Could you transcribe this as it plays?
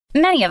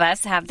Many of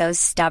us have those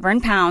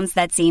stubborn pounds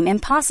that seem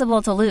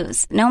impossible to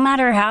lose, no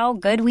matter how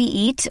good we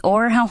eat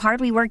or how hard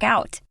we work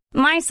out.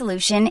 My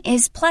solution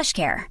is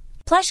PlushCare.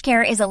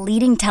 PlushCare is a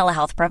leading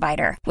telehealth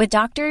provider with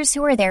doctors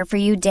who are there for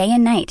you day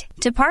and night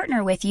to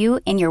partner with you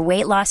in your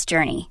weight loss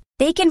journey.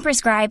 They can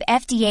prescribe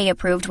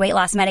FDA-approved weight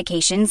loss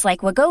medications like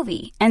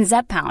Wegovy and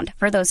Zepbound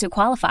for those who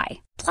qualify.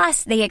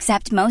 Plus, they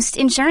accept most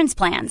insurance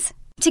plans.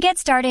 To get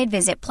started,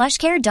 visit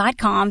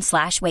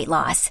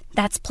plushcare.com/weightloss.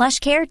 That's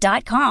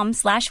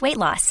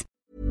plushcare.com/weightloss.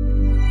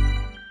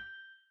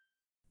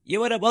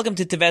 Yo, what up? Welcome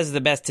to Tevez the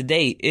Best.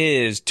 Today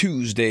is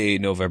Tuesday,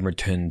 November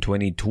 10,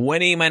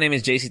 2020. My name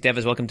is JC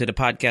Tevez. Welcome to the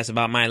podcast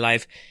about my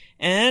life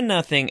and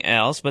nothing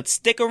else, but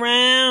stick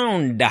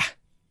around.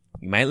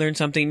 You might learn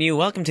something new.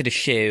 Welcome to the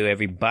show,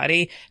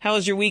 everybody. How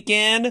was your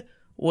weekend?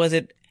 Was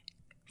it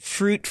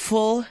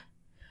fruitful?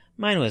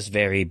 Mine was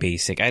very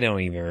basic. I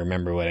don't even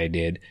remember what I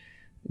did.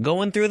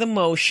 Going through the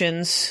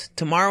motions.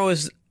 Tomorrow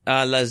is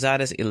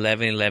Lazada's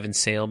 11/11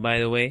 sale, by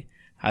the way.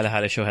 Hala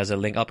Hala Show has a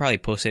link. I'll probably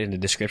post it in the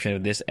description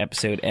of this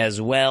episode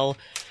as well.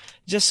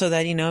 Just so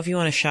that, if you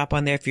want to shop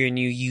on there, if you're a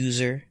new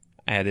user,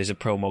 there's a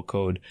promo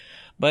code.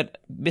 But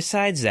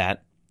besides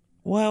that,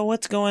 well,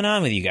 what's going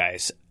on with you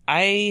guys?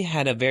 I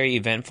had a very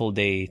eventful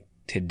day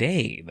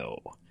today,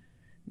 though.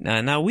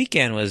 Now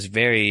weekend was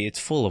it's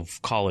full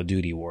of Call of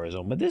Duty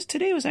Warzone, but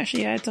today was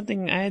actually, I had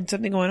something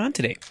going on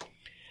today.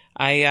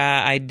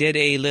 I did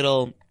a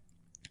little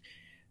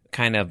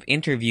kind of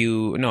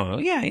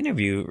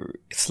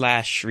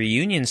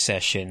interview/reunion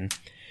session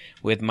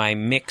with my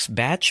Mix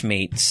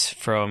batchmates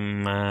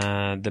from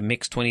the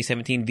Mix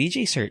 2017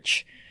 VJ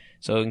Search.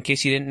 So in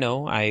case you didn't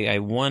know, I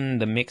won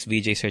the Mix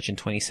VJ Search in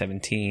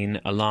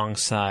 2017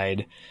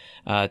 alongside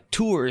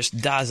Tours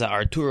Daza,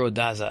 Arturo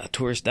Daza,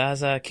 Tours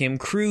Daza, Kim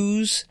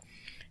Cruz,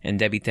 and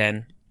Debbie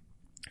Ten.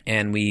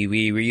 And we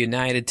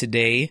reunited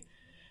today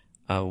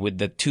with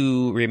the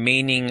two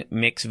remaining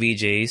Mix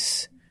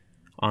VJs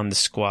on the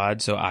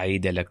squad. So Ai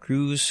De La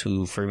Cruz,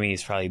 who for me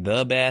is probably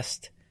the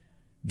best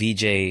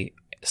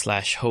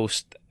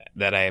VJ/host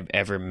that I have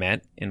ever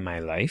met in my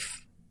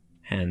life,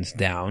 hands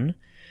down.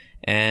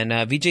 And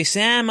VJ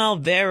Sam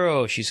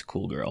Alvaro, she's a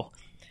cool girl.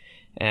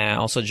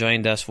 Also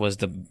joined us was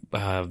the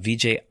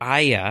VJ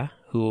Aya,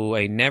 who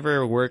I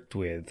never worked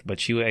with,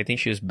 but I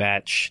think she was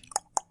batch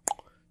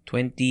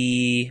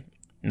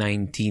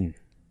 2019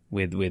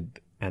 with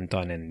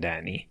Anton and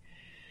Danny.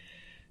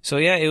 So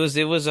yeah, it was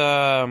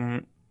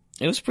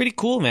pretty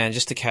cool, man,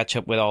 just to catch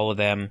up with all of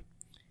them.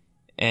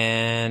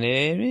 And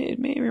it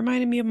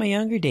reminded me of my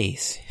younger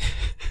days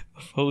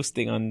of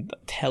hosting on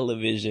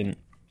television.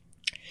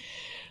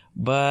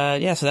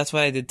 But yeah, so that's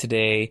what I did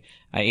today.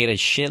 I ate a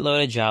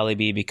shitload of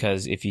Jollibee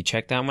because if you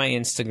checked out my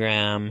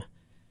Instagram,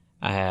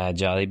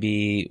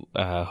 Jollibee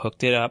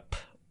hooked it up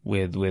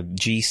with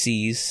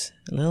GCs.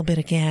 A little bit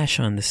of cash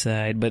on the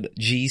side, but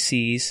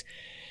GCs.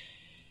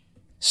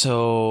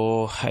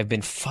 So I've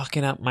been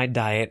fucking up my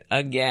diet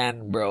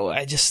again, bro.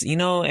 I just,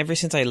 ever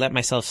since I let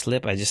myself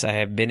slip, I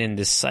have been in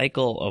this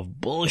cycle of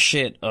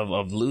bullshit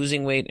of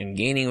losing weight and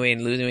gaining weight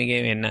and losing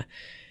weight. And,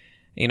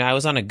 I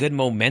was on a good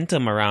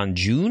momentum around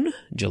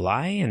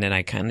July, and then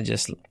I kind of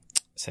just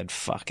said,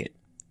 fuck it.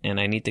 And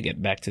I need to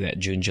get back to that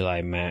June,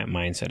 July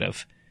mindset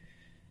of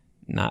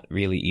not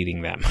really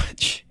eating that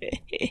much.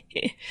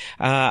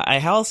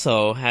 I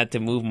also had to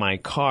move my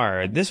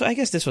car. I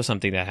guess this was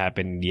something that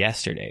happened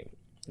yesterday.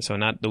 So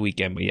not the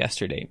weekend, but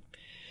yesterday.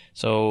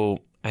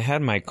 So I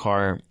had my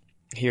car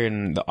here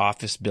in the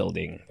office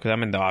building, because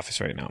I'm in the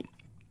office right now.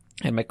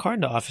 I had my car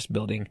in the office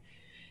building,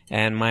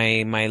 and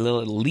my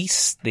little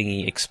lease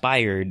thingy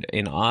expired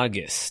in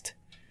August.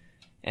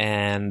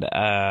 And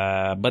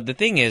but the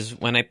thing is,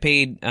 when I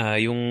paid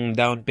yung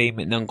down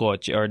payment ng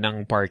kotse or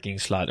ng parking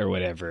slot or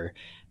whatever,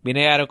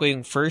 binayaran ko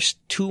yung first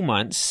 2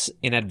 months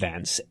in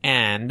advance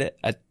and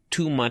a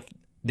 2-month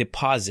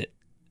deposit,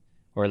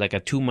 or like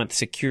a 2-month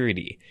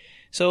security.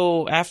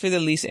 So after the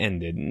lease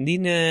ended,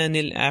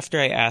 after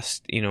I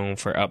asked,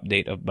 for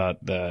update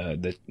about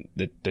the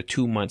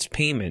 2 months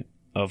payment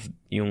of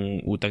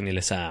yung utang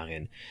nila sa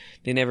akin,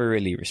 they never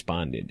really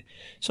responded.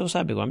 So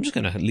sabi ko, I'm just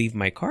gonna leave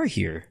my car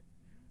here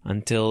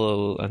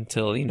until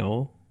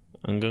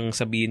hanggang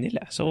sabihin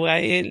nila. So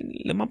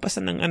lumampas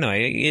na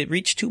it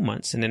reached 2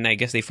 months, and then I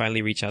guess they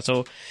finally reached out.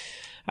 So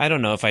I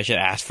don't know if I should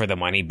ask for the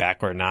money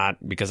back or not,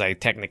 because I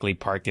technically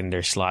parked in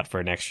their slot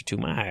for an extra 2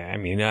 months. I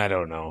mean, I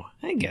don't know.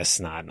 I guess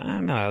not. I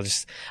don't know.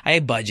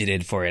 I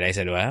budgeted for it. I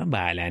said, well,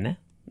 bahala na.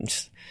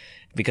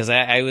 Because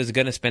I was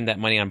going to spend that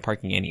money on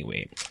parking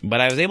anyway.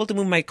 But I was able to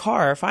move my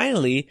car,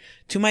 finally,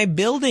 to my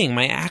building,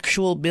 my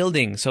actual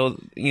building.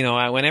 So,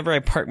 whenever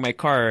I park my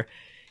car,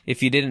 if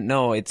you didn't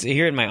know, it's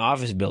here in my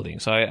office building.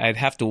 So I'd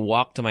have to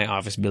walk to my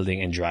office building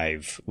and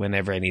drive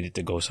whenever I needed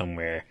to go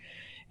somewhere.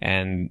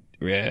 And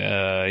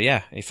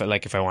if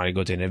I want to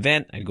go to an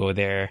event, I'd go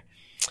there.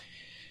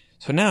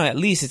 So now at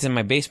least it's in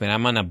my basement.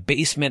 I'm on a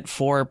basement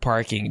 4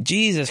 parking.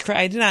 Jesus Christ,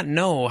 I did not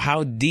know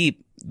how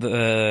deep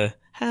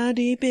how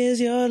deep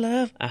is your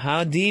love?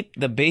 How deep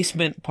the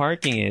basement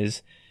parking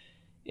is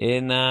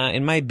in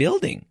my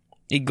building.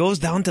 it goes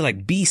down to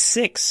like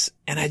B6,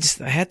 and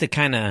I had to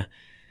kind of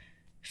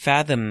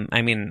fathom.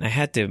 I mean, I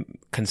had to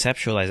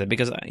conceptualize it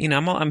because, you know,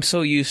 I'm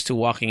so used to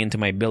walking into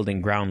my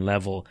building ground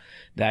level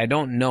that I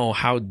don't know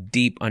how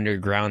deep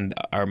underground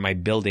my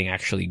building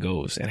actually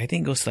goes. And I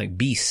think it goes to like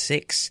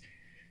B6.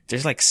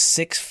 There's like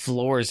 6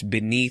 floors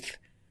beneath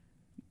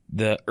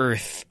the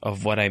earth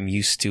of what I'm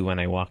used to when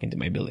I walk into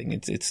my building.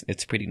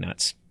 It's pretty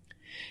nuts.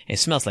 It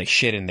smells like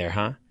shit in there,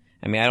 huh?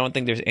 I mean, I don't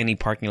think there's any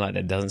parking lot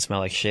that doesn't smell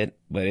like shit,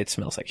 but it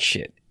smells like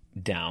shit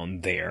down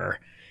there.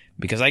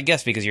 Because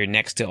because you're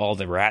next to all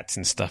the rats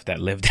and stuff that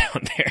live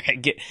down there.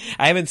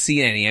 I haven't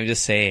seen any. I'm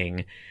just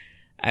saying.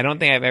 I don't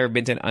think I've ever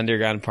been to an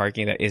underground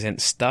parking that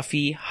isn't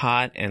stuffy,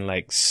 hot, and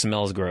like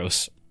smells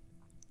gross.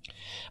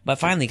 But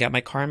finally got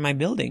my car in my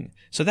building.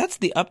 So that's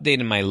the update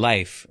in my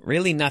life.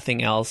 Really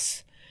nothing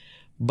else.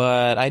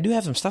 But I do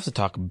have some stuff to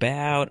talk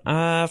about.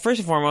 First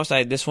and foremost,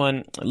 this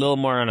one a little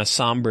more on a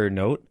somber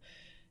note.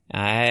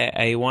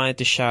 I wanted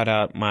to shout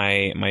out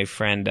my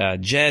friend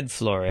Jed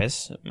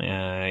Flores.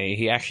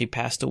 He actually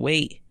passed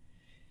away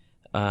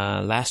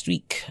last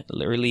week,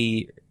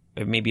 maybe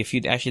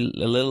a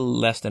little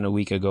less than a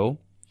week ago.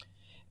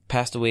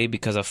 Passed away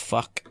because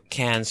of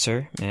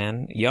cancer,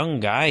 man. Young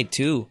guy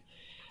too.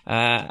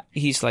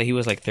 He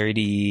was like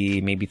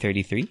 30, maybe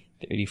 33,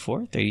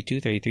 34,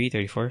 32, 33,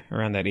 34,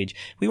 around that age.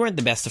 We weren't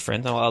the best of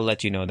friends. I'll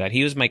let you know that.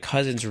 He was my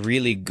cousin's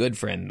really good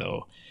friend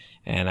though.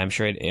 And I'm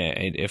sure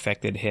it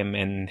affected him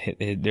and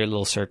their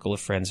little circle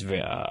of friends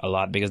a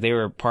lot because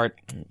Jed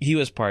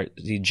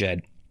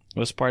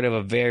was part of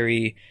a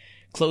very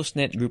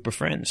close-knit group of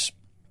friends.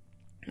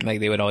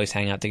 Like they would always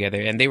hang out together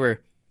and they were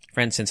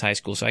friends since high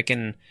school. So I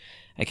can't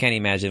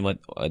imagine what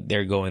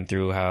they're going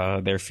through,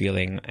 how they're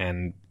feeling,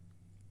 and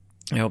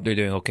I hope they're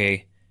doing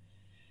okay.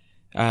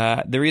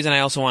 The reason I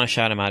also want to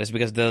shout him out is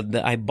because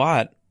I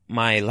bought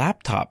my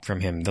laptop from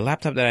him, the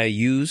laptop that I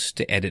use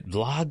to edit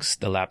vlogs,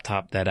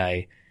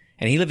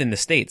 and he lived in the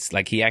States.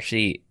 Like, he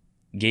actually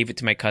gave it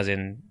to my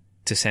cousin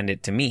to send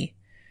it to me.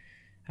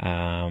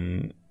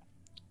 And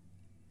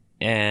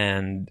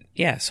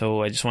yeah,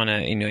 so I just want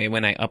to,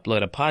 when I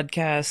upload a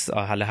podcast,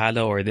 Halo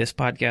Halo, or this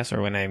podcast,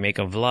 or when I make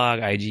a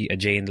vlog, a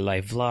Jay in the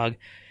Life vlog,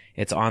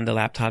 it's on the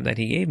laptop that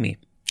he gave me.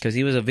 Because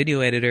he was a video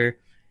editor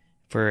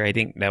for, I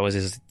think that was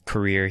his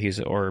career.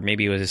 Or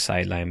maybe it was his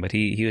sideline, but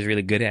he was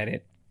really good at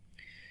it.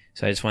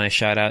 So I just want to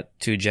shout out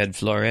to Jed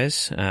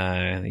Flores.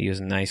 He was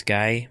a nice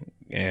guy.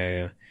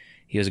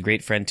 He was a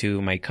great friend to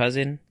my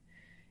cousin,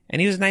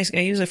 and he was nice.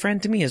 He was a friend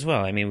to me as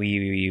well. I mean,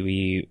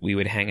 we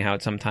would hang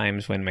out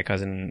sometimes with my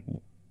cousin.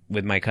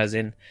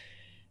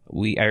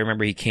 I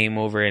remember he came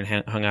over and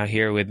hung out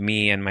here with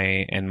me and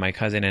my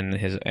cousin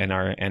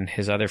and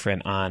his other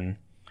friend An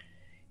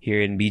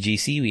here in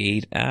BGC. We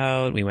ate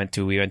out. We went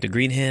to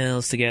Green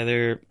Hills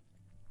together.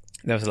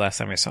 That was the last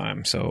time I saw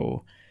him.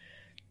 So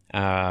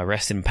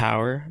rest in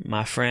power,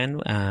 my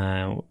friend.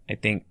 I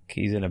think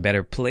he's in a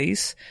better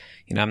place.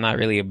 I'm not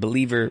really a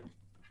believer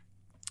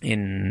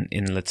in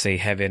let's say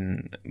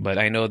heaven, but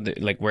I know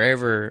that like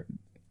wherever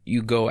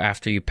you go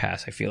after you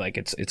pass, I feel like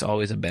it's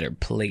always a better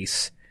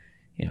place.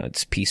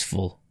 It's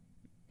peaceful,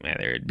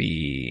 whether it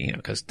be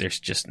because there's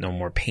just no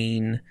more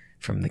pain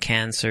from the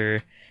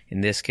cancer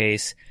in this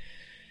case.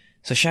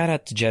 So shout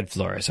out to Jed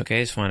Flores.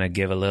 Okay, just want to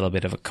give a little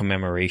bit of a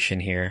commemoration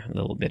here, a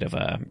little bit of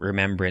a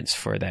remembrance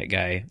for that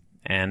guy.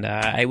 And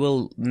I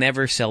will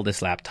never sell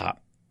this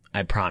laptop.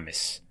 I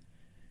promise.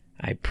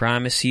 I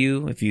promise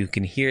you, if you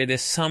can hear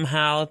this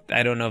somehow,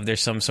 I don't know if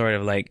there's some sort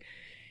of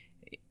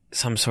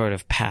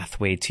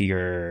pathway to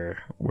your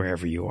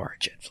wherever you are,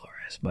 Jed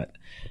Flores, but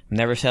I'm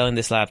never selling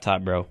this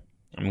laptop, bro.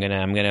 I'm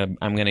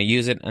gonna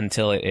use it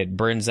until it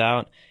burns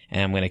out,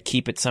 and I'm gonna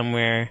keep it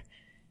somewhere,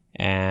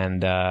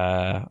 and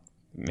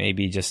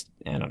maybe just,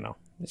 I don't know.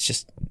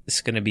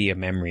 It's gonna be a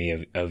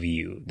memory of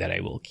you that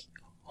I will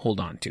hold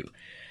on to.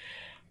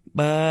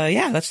 But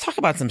yeah, let's talk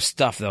about some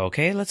stuff though,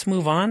 okay? Let's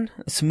move on.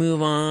 Let's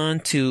move on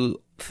to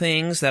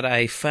things that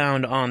I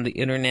found on the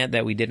internet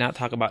that we did not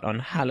talk about on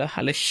Halo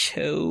Halo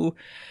Show.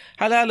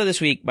 Halo Halo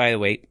this week, by the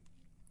way,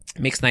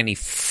 Mix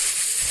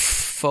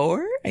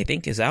 94, I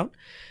think, is out.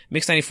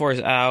 Mix 94 is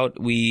out.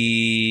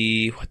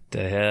 What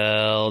the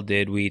hell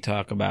did we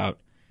talk about?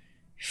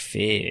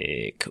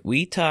 Fick.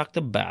 We talked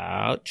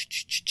about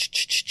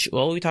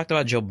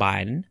Joe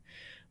Biden.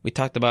 We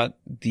talked about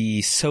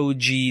the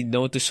Soji,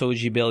 no to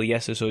Soji bill,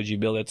 yes to Soji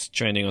bill that's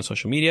trending on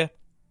social media.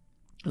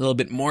 A little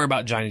bit more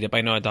about Johnny Depp.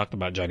 I know I talked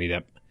about Johnny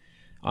Depp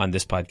on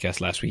this podcast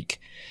last week.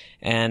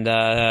 And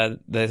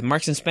the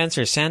Marks and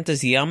Spencer,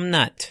 Santa's Yum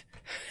Nut.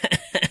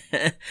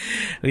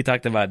 We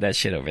talked about that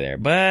shit over there.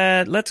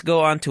 But let's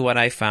go on to what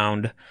I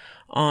found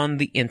on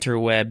the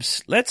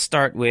interwebs. Let's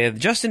start with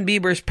Justin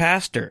Bieber's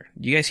pastor.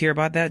 Do you guys hear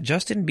about that?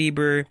 Justin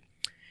Bieber...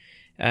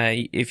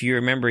 if you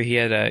remember, he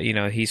had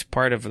he's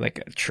part of like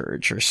a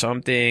church or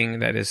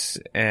something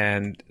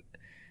and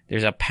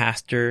there's a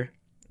pastor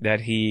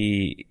that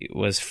he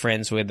was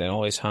friends with and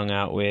always hung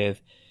out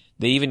with.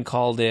 They even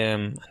called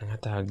him,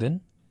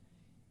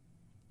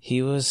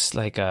 he was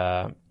like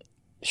a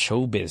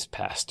showbiz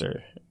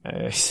pastor.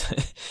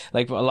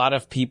 Like a lot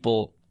of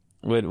people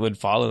would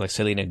follow, like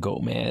Selena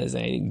Gomez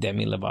and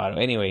Demi Lovato.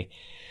 Anyway,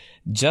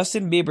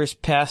 Justin Bieber's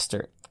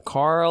pastor,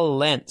 Carl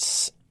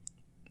Lentz,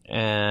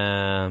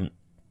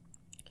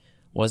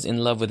 was in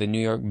love with a New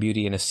York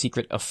beauty in a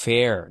secret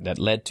affair that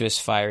led to his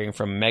firing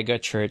from mega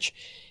church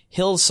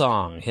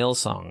Hillsong.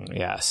 Hillsong,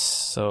 yes.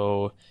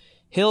 So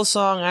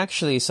Hillsong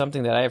actually is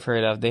something that I've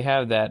heard of. They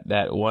have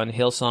that one,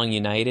 Hillsong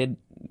United.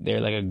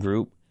 They're like a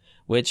group,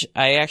 which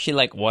I actually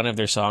like one of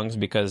their songs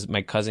because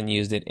my cousin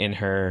used it in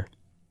her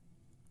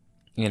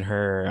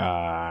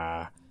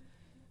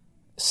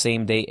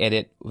same day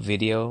edit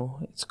video.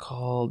 It's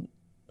called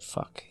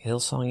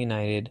Hillsong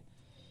United.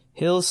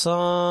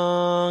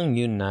 Hillsong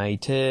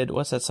United.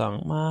 What's that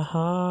song? My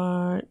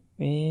heart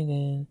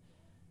beating.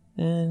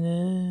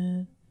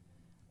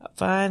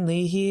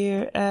 Finally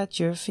here at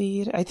your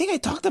feet. I think I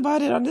talked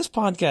about it on this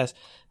podcast.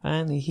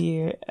 Finally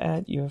here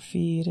at your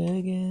feet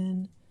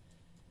again.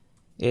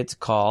 It's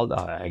called,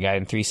 I got it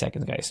in 3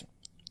 seconds, guys.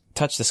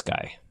 Touch the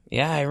Sky.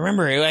 Yeah, I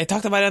remember. I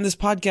talked about it on this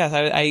podcast.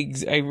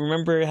 I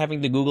remember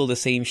having to Google the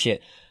same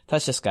shit.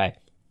 Touch the Sky.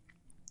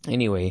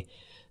 Anyway,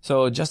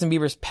 so Justin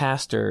Bieber's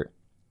pastor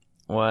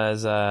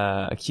was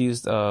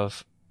accused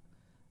of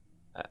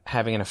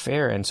having an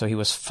affair, and so he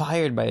was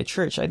fired by a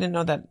church. I didn't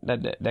know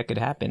that could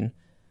happen.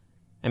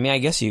 I mean,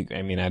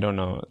 I don't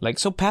know. Like,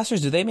 so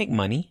pastors, do they make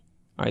money?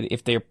 Or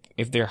if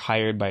they're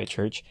hired by a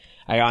church?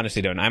 I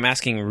honestly don't know. I'm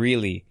asking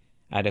really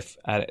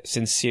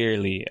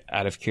sincerely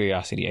out of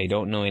curiosity. I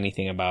don't know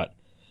anything about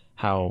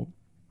how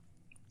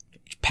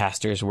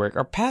pastors work.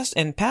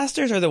 And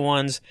pastors are the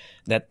ones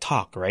that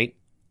talk, right?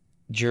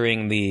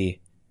 During the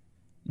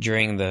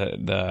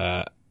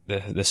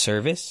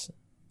service.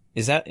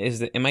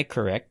 Am I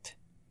correct?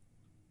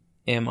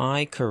 Am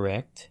I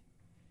correct?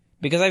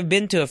 Because I've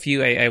been to a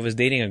few. I was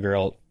dating a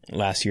girl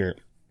last year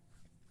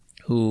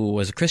who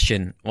was a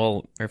Christian.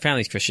 Well, her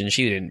family's Christian.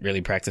 She didn't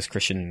really practice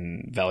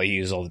Christian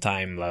values all the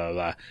time, blah, blah,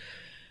 blah.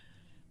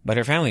 But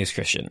her family is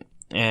Christian.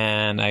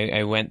 And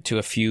I went to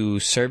a few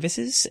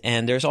services,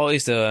 and there's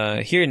always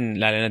here in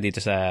lalo na dito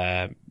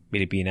sa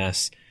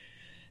Pilipinas,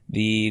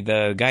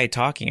 the guy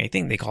talking, I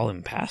think they call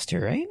him pastor,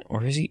 right?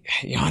 Or is he,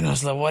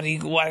 honestly,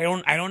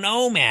 I don't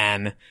know,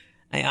 man.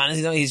 I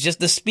honestly don't. He's just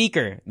the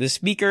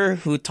speaker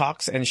who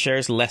talks and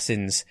shares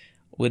lessons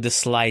with the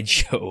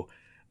slideshow.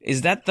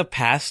 Is that the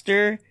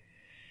pastor?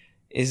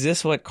 Is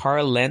this what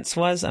Carl Lentz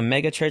was? A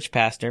mega church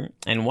pastor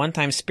and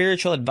one-time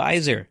spiritual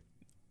advisor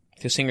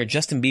to singer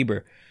Justin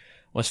Bieber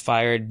was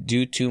fired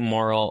due to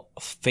moral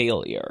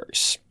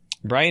failures.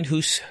 Brian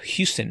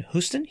Houston,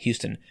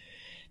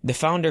 the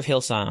founder of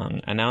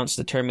Hillsong, announced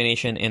the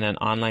termination in an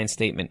online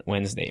statement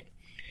Wednesday.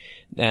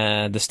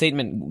 The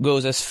statement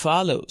goes as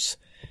follows.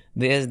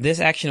 This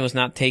action was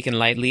not taken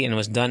lightly and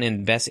was done in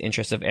the best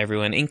interest of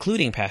everyone,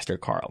 including Pastor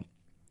Carl.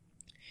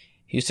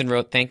 Houston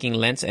wrote thanking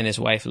Lentz and his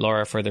wife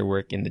Laura for their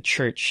work in the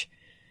church.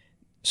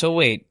 So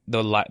wait,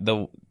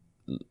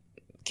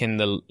 can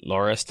the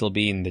Laura still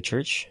be in the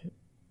church?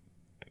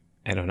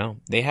 I don't know.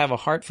 They have a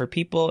heart for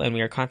people, and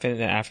we are confident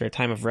that after a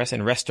time of rest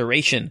and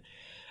restoration,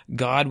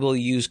 God will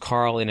use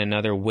Carl in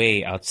another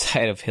way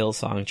outside of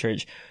Hillsong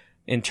Church.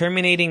 In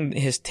terminating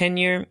his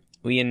tenure,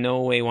 we in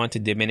no way want to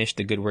diminish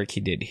the good work he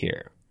did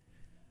here.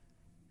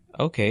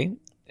 Okay.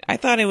 I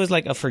thought it was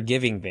like a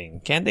forgiving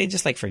thing. Can't they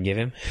just like forgive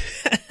him?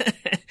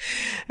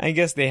 I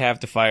guess they have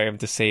to fire him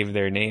to save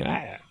their name.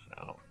 I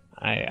don't know.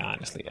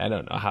 I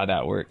don't know how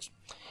that works.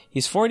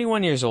 He's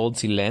 41 years old,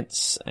 si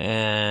Lentz,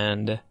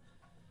 and...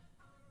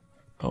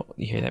 Oh,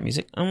 you hear that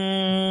music?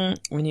 When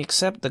you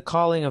accept the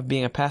calling of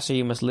being a pastor,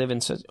 you must live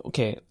in such...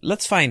 Okay,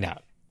 let's find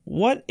out.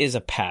 What is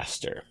a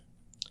pastor?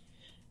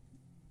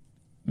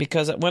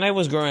 Because when I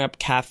was growing up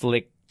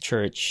Catholic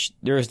church,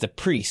 there was the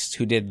priest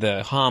who did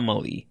the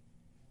homily.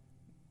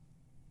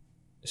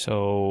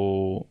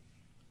 So,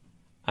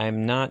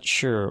 I'm not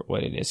sure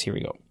what it is. Here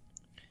we go.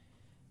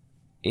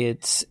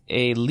 It's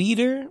a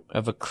leader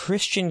of a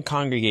Christian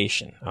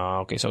congregation.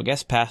 Okay, so I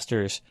guess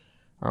pastors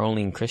are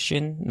only in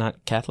Christian,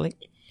 not Catholic.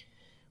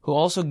 Who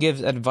also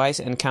gives advice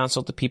and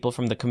counsel to people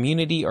from the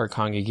community or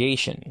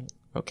congregation.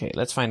 Okay,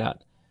 let's find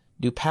out.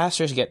 Do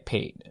pastors get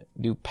paid?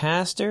 Do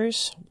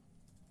pastors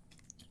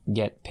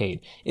get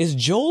paid? Is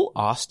Joel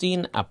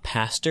Osteen a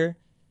pastor?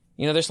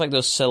 You know, there's like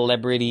those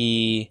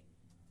celebrity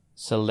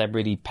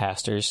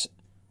pastors.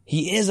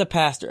 He is a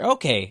pastor.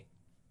 Okay.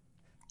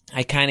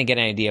 I kind of get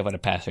an idea of what a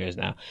pastor is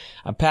now.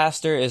 A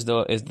pastor is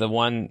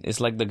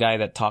like the guy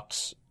that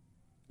talks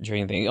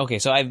during things. Okay,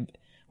 so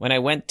when I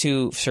went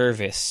to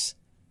service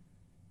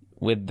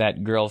with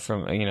that girl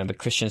from, the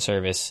Christian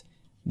service,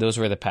 those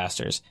were the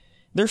pastors.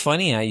 They're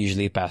funny,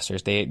 usually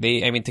pastors. They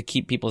to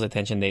keep people's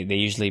attention, they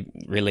usually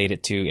relate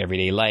it to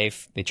everyday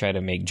life. They try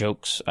to make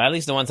jokes. At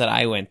least the ones that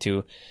I went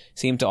to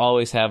seem to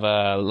always have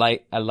a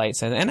light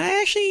sense. And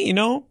I actually,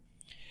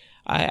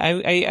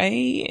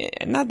 I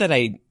not that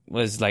I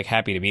was like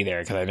happy to be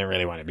there because I didn't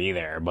really want to be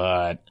there,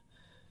 but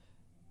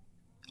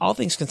all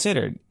things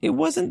considered, it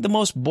wasn't the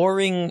most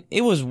boring.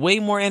 It was way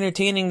more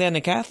entertaining than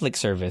a Catholic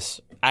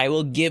service. I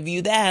will give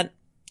you that.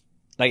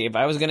 Like if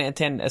I was going to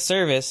attend a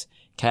service,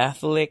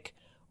 Catholic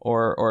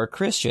or a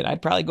Christian.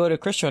 I'd probably go to a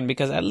Christian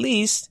because at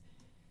least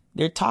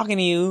they're talking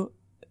to you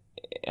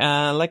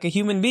like a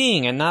human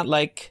being and not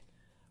like,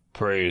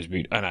 praise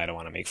be. And I don't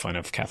want to make fun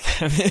of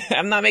Catholic.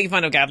 I'm not making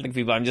fun of Catholic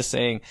people. I'm just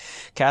saying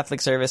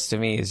Catholic service to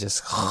me is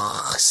just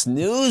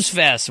snooze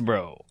fest,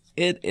 bro.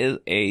 It is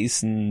a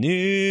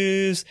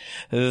snooze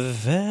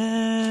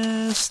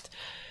fest.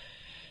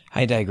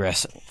 I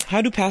digress.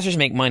 How do pastors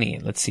make money?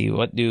 Let's see.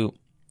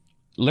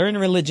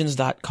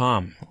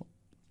 LearnReligions.com.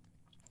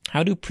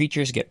 How do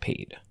preachers get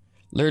paid?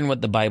 Learn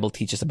what the Bible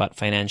teaches about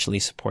financially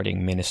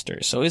supporting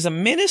ministers. So is a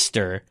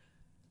minister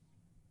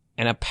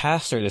and a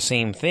pastor the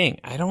same thing?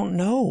 I don't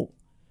know.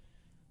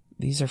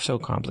 These are so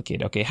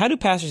complicated. Okay, how do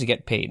pastors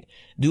get paid?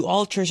 Do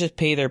all churches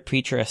pay their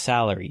preacher a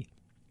salary?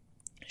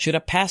 Should a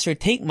pastor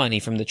take money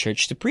from the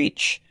church to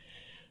preach?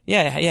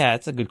 Yeah,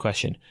 that's a good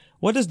question.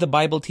 What does the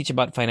Bible teach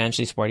about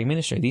financially supporting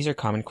minister? These are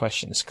common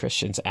questions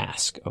Christians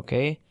ask,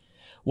 okay?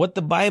 What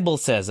the Bible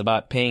says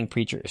about paying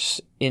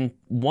preachers. In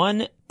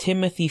 1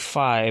 Timothy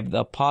 5, the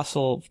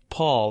Apostle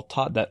Paul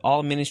taught that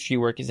all ministry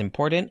work is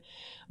important,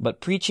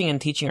 but preaching and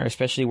teaching are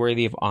especially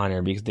worthy of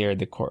honor because they are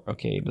the core.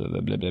 Okay, blah,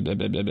 blah, blah, blah, blah,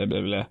 blah, blah,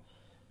 blah,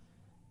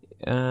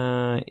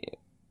 blah.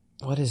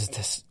 What is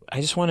this? I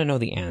just want to know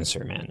the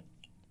answer, man.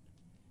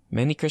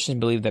 Many Christians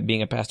believe that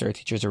being a pastor or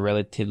teacher is a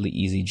relatively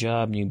easy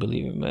job. And you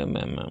believe it. Oh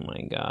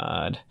my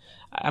God.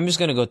 I'm just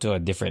going to go to a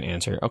different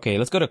answer. Okay,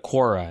 let's go to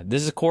Quora.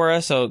 This is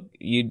Quora, so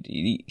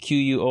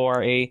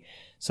Quora.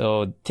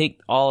 So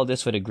take all of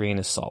this with a grain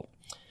of salt.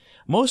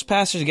 Most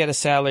pastors get a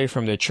salary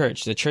from their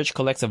church. The church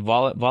collects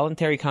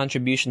voluntary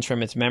contributions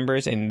from its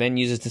members and then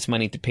uses this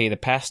money to pay the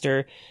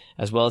pastor,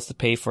 as well as to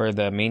pay for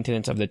the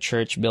maintenance of the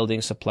church,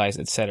 building, supplies,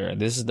 etc.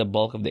 This is the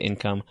bulk of the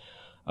income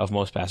of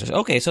most pastors.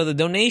 Okay, so the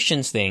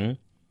donations thing,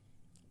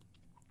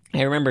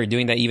 I remember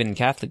doing that even in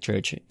Catholic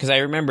Church, because I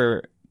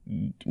remember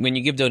when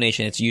you give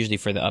donation, it's usually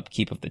for the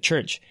upkeep of the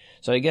church.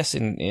 So I guess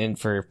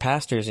for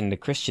pastors in the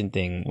Christian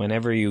thing,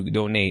 whenever you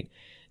donate,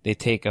 they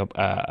take up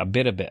a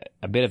bit of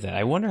that.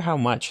 I wonder how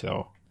much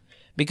though,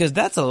 because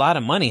that's a lot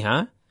of money,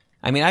 huh?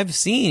 I mean, I've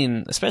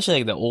seen, especially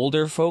like the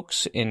older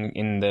folks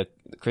in the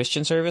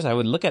Christian service. I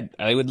would look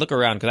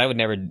around because I would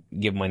never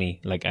give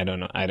money. Like I don't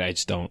know, I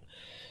just don't.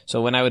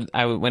 So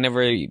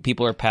whenever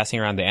people are passing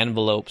around the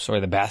envelopes or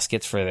the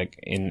baskets for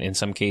in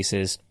some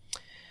cases,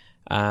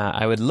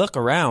 I would look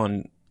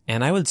around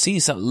and I would see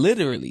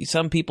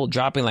some people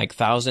dropping like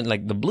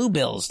the blue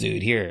bills,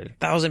 dude, here,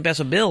 1,000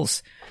 peso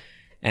bills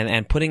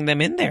and putting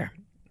them in there.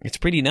 It's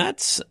pretty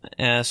nuts.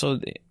 So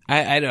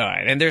I don't know.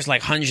 And there's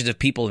like hundreds of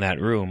people in that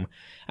room.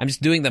 I'm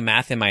just doing the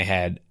math in my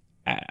head.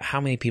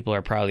 How many people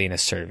are probably in a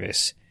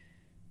service?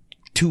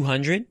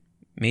 200?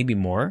 Maybe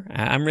more.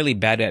 I'm really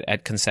bad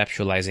at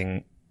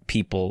conceptualizing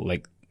people,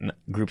 like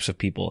groups of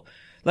people.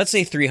 Let's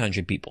say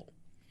 300 people.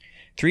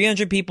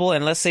 300 people,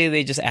 and let's say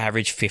they just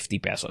average 50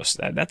 pesos.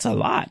 That's a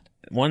lot.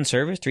 One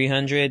service,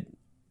 300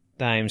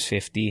 times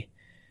 50.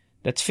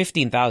 That's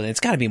 15,000. It's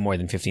got to be more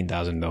than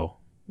 15,000 though.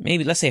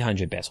 Maybe, let's say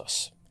 100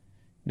 pesos.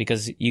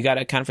 Because you got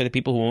to account for the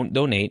people who won't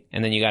donate,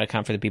 and then you got to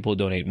account for the people who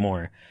donate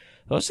more.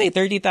 So let's say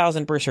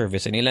 30,000 per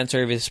service. And ilan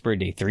service per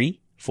day? 3?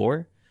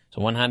 4?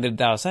 So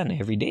 100,000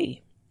 every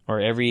day. Or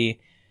every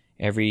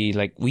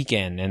like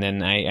weekend. And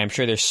then I'm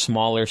sure there's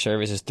smaller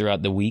services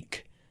throughout the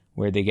week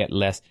where they get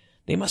less.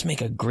 They must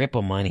make a grip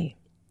of money.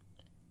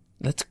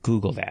 Let's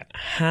Google that.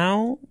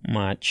 How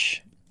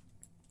much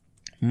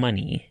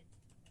money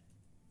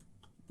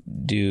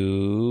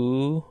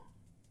do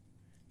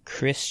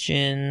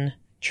Christian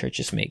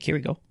churches make? Here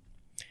we go.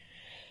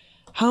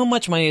 How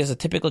much money does a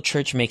typical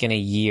church make in a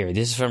year?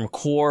 This is from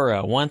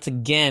Quora. Once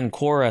again,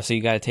 Quora, so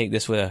you got to take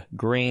this with a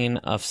grain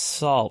of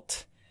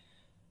salt.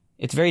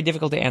 It's very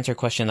difficult to answer a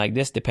question like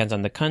this. Depends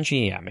on the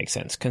country. Yeah, makes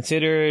sense.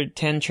 Consider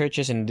 10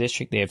 churches in the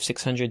district. They have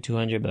 600,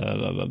 200, blah,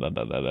 blah, blah, blah,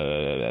 blah, blah,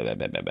 blah,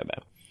 blah, blah,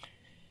 blah.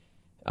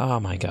 Oh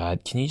my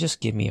God. Can you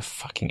just give me a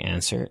fucking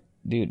answer?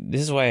 Dude,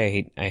 this is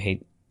why I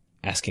hate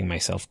asking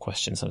myself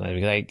questions sometimes,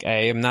 because I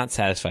am not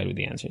satisfied with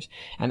the answers.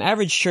 An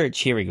average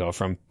church, here we go,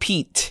 from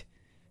Pete,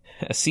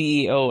 a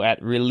CEO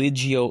at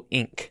Religio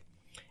Inc.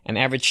 An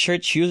average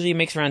church usually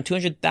makes around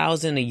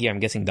 200,000 a year.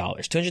 I'm guessing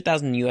dollars.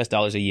 200,000 US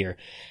dollars a year.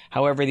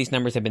 However, these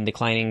numbers have been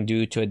declining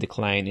due to a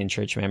decline in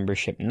church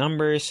membership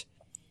numbers.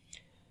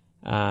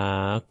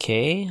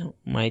 Okay.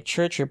 My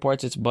church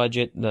reports its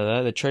budget.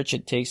 The church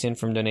it takes in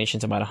from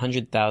donations about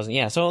 100,000.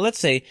 Yeah. So let's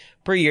say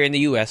per year in the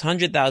US,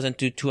 100,000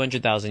 to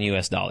 200,000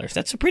 US dollars.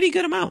 That's a pretty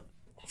good amount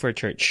for a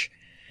church.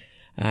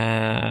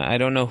 I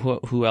don't know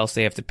who else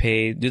they have to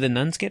pay. Do the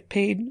nuns get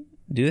paid?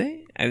 Do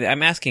they?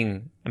 I'm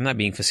asking. I'm not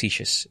being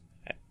facetious.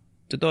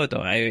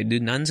 Do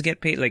nuns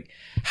get paid? Like,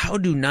 how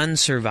do nuns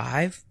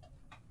survive?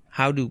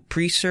 How do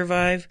priests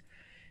survive?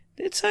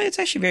 It's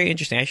actually very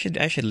interesting. I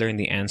should learn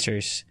the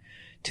answers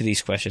to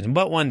these questions.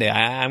 But one day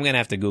I'm gonna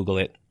have to Google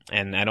it,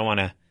 and I don't want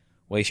to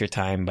waste your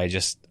time by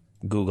just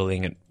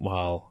Googling it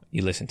while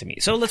you listen to me.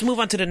 So let's move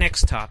on to the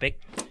next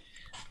topic.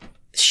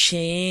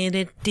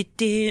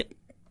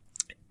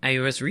 I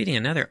was reading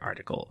another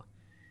article,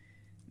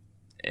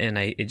 and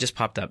it just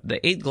popped up.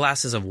 The 8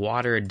 glasses of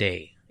water a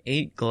day.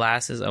 8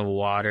 glasses of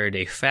water a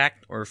day.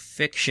 Fact or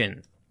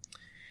fiction?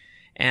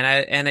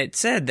 And it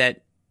said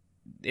that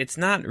it's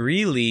not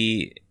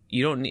really,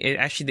 you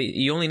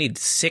only need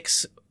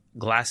 6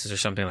 glasses or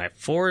something, like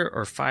 4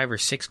 or 5 or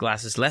 6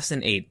 glasses, less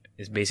than 8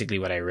 is basically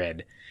what I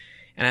read.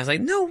 And I was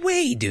like, no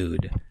way,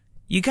 dude.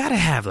 You gotta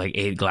have like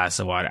 8 glasses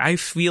of water. I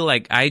feel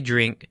like I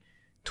drink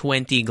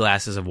 20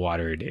 glasses of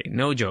water a day.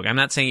 No joke. I'm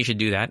not saying you should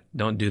do that.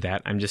 Don't do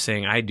that. I'm just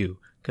saying I do.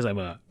 Cause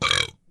I'm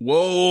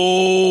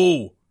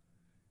whoa!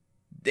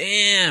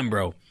 Damn,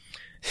 bro.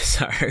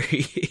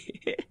 Sorry.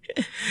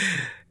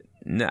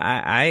 No,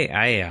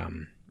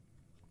 I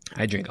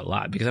drink a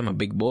lot because I'm a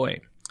big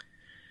boy.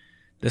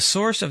 The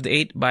source of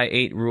the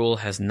 8x8 rule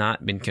has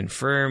not been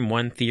confirmed.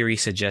 One theory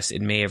suggests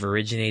it may have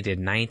originated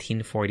in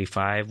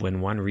 1945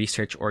 when one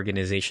research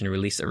organization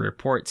released a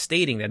report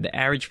stating that the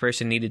average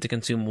person needed to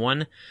consume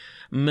 1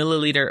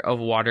 milliliter of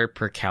water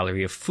per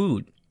calorie of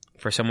food.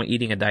 For someone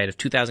eating a diet of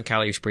 2,000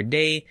 calories per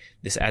day,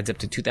 this adds up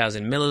to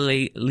 2,000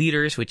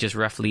 milliliters, which is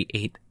roughly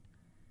 8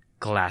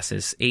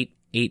 glasses,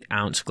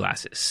 8-ounce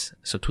glasses.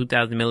 So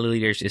 2,000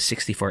 milliliters is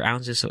 64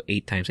 ounces, so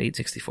 8 times 8,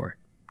 64.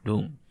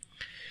 Boom.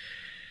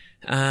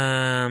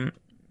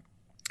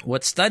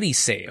 What studies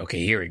say?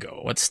 Okay, here we go.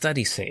 What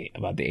studies say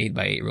about the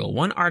 8x8 rule?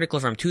 One article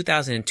from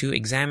 2002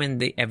 examined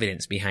the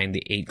evidence behind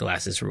the 8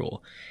 glasses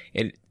rule.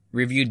 It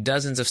reviewed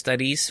dozens of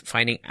studies,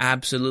 finding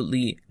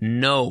absolutely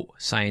no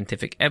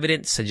scientific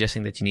evidence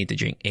suggesting that you need to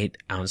drink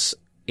 8-ounce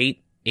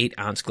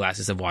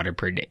glasses of water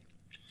per day.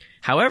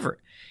 However,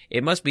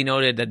 it must be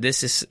noted that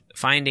this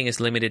finding is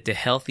limited to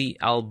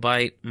healthy,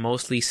 albeit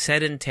mostly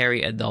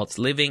sedentary adults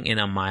living in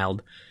a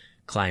mild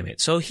climate.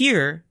 So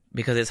here,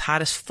 because it's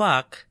hot as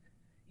fuck,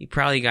 you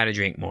probably got to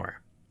drink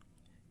more.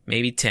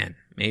 Maybe 10,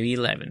 maybe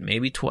 11,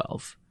 maybe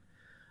 12.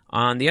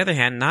 On the other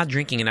hand, not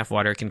drinking enough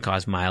water can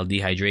cause mild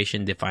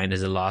dehydration, defined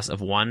as a loss of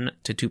 1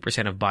 to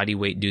 2% of body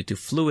weight due to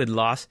fluid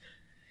loss.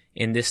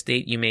 In this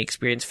state, you may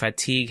experience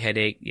fatigue,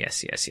 headache.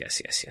 Yes.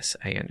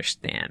 I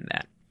understand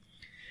that.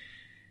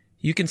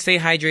 You can stay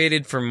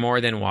hydrated for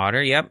more than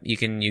water. Yep, you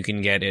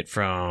can get it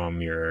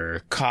from your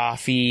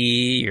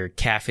coffee, your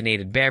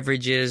caffeinated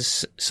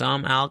beverages,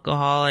 some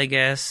alcohol, I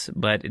guess,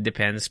 but it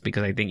depends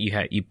because I think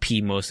you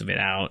pee most of it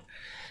out,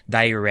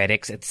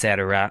 diuretics,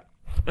 etc.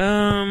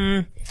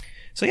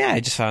 So yeah, I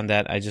just found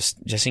that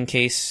just in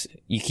case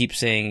you keep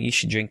saying you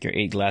should drink your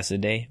 8 glasses a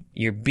day,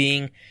 you're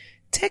being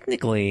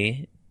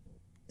technically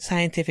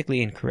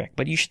scientifically incorrect,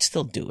 but you should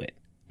still do it,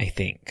 I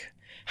think.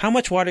 How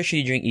much water should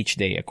you drink each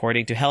day?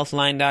 According to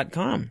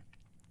healthline.com,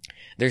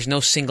 there's no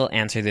single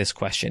answer to this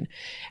question.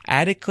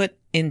 Adequate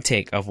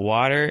intake of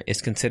water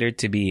is considered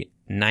to be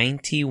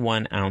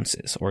 91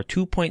 ounces or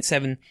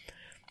 2.7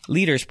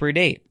 liters per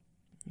day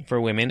for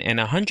women and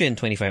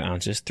 125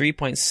 ounces,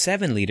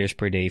 3.7 liters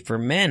per day for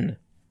men.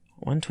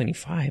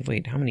 125.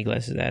 Wait, how many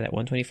glasses is that at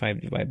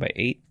 125 divided by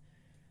 8?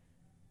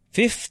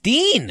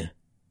 15!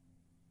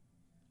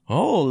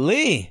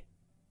 Holy!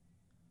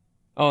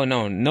 Oh,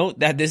 no. Note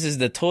that this is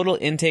the total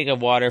intake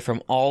of water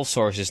from all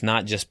sources,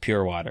 not just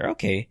pure water.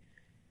 Okay.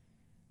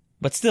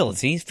 But still,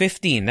 see,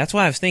 15. That's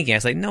what I was thinking. I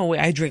was like, no way,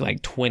 I drink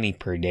like 20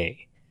 per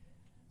day.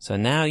 So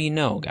now you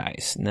know,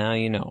 guys. Now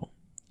you know.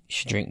 You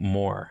should drink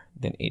more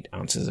than 8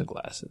 ounces of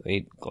glasses.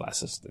 8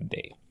 glasses a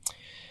day.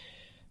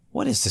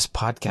 What is this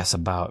podcast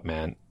about,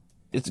 man?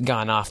 It's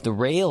gone off the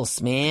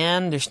rails,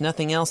 man. There's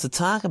nothing else to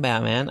talk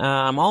about, man.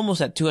 I'm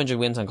almost at 200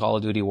 wins on Call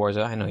of Duty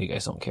Warzone. I know you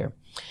guys don't care.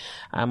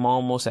 I'm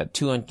almost at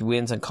 200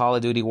 wins on Call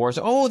of Duty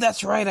Warzone. Oh,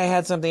 that's right. I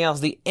had something else.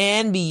 The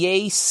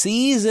NBA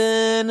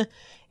season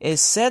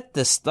is set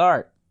to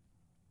start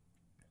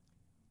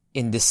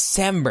in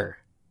December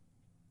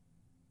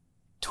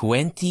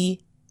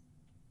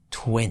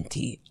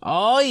 2020.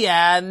 Oh,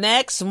 yeah.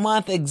 Next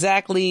month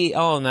exactly.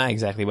 Oh, not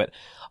exactly, but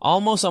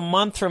almost a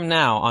month from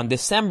now on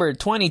December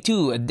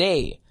 22, a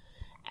day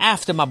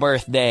after my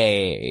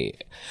birthday,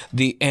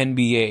 the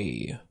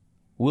NBA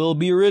will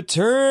be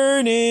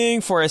returning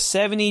for a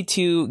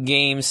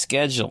 72-game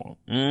schedule.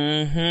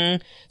 So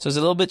it's a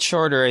little bit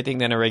shorter, I think,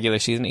 than a regular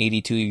season.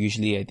 82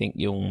 usually, I think,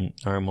 yung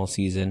normal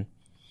season.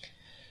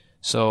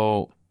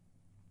 So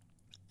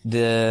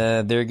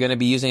they're going to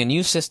be using a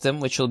new system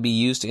which will be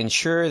used to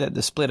ensure that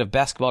the split of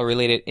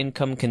basketball-related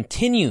income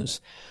continues.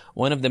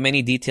 One of the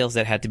many details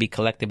that had to be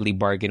collectively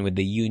bargained with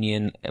the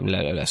union.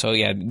 Blah, blah, blah. So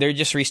yeah, they're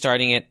just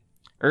restarting it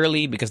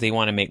early because they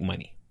want to make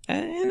money.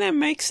 And that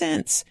makes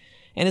sense.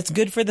 And it's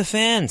good for the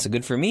fans,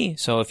 good for me.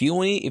 So if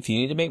you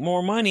need to make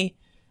more money,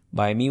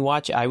 buy me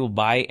watch. I will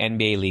buy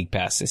NBA League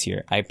Pass this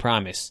year. I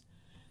promise.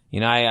 You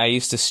know, I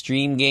used to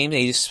stream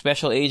games.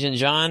 Special Agent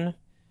John.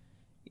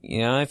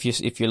 You know,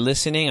 if you're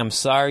listening, I'm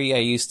sorry. I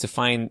used to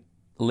find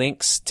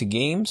links to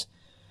games,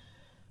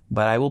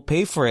 but I will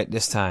pay for it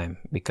this time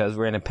because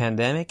we're in a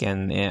pandemic,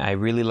 and I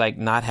really like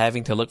not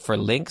having to look for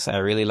links. I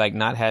really like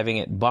not having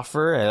it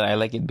buffer. I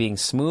like it being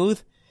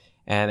smooth.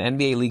 And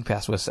NBA League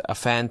Pass was a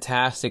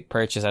fantastic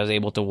purchase. I was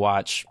able to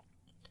watch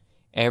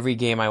every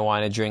game I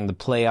wanted during the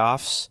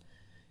playoffs.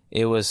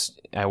 I was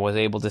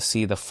able to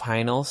see the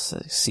finals,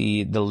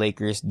 see the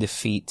Lakers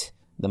defeat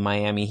the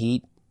Miami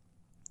Heat.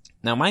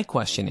 Now, my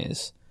question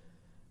is,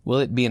 will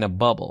it be in a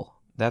bubble?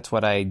 That's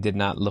what I did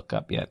not look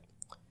up yet.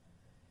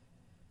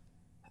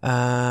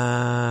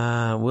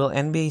 Will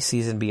NBA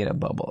season be in a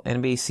bubble?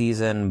 NBA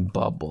season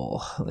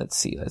bubble. Let's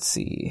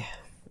see.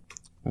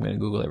 I'm going to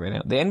Google it right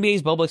now. The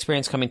NBA's bubble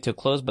experience coming to a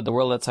close, but the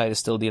world outside is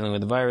still dealing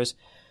with the virus.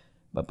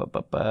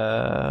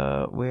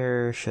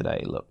 Where should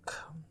I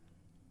look?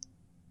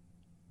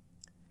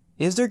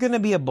 Is there going to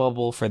be a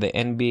bubble for the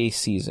NBA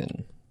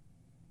season?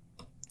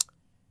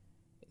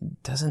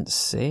 It doesn't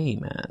say,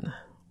 man.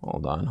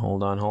 Hold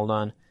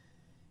on.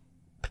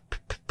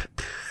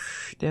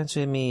 Dance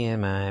with me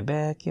in my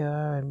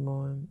backyard,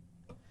 boy.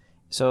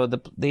 So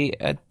they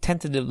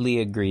tentatively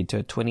agreed to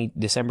a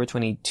December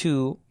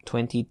 22,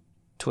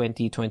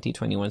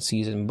 2020-2021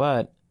 season,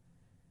 but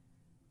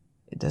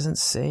it doesn't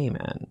say,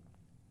 man.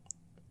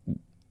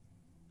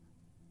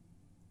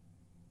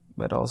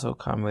 But also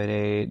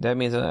accommodate. That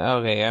means,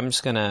 okay, I'm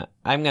gonna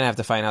have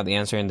to find out the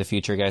answer in the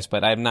future, guys,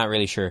 but I'm not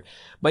really sure.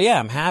 But yeah,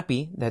 I'm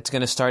happy that's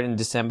gonna start in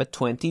December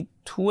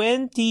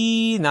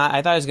 2020.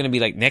 I thought it was gonna be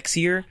like next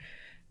year.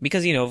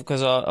 Because,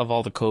 because of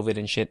all the COVID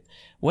and shit.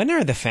 When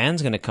are the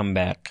fans going to come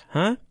back?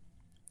 Huh?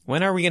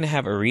 When are we going to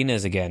have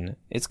arenas again?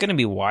 It's going to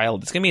be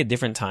wild. It's going to be a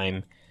different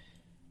time.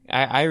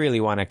 I really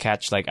want to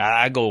catch,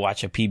 I go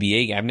watch a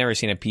PBA game. I've never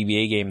seen a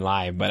PBA game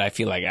live, but I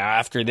feel like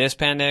after this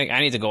pandemic, I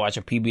need to go watch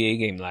a PBA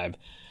game live.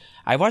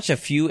 I watched a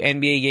few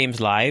NBA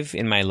games live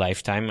in my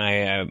lifetime.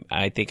 I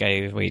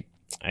feel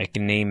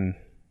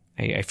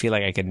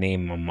like I could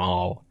name them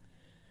all.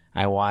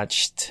 I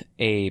watched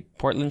a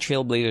Portland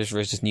Trail Blazers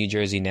versus New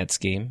Jersey Nets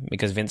game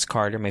because Vince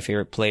Carter, my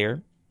favorite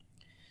player,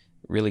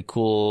 really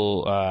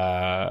cool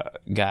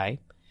guy,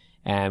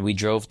 and we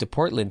drove to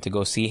Portland to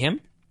go see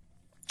him.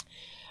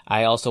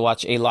 I also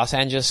watched a Los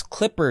Angeles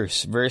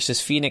Clippers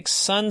versus Phoenix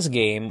Suns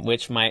game,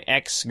 which my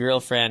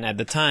ex-girlfriend at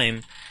the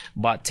time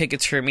bought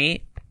tickets for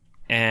me,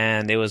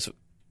 and it was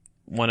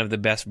one of the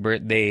best I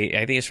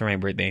think it's for my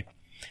birthday,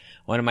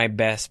 one of my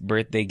best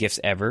birthday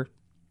gifts ever.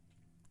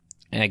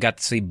 And I got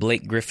to see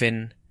Blake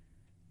Griffin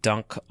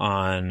dunk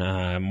on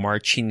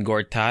Marcin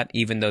Gortat,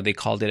 even though they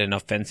called it an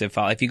offensive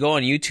foul. If you go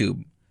on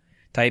YouTube,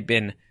 type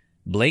in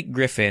Blake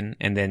Griffin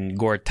and then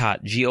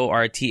Gortat,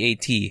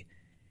 Gortat,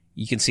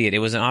 you can see it. It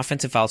was an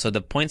offensive foul, so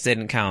the points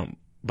didn't count.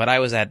 But I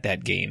was at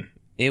that game.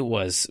 It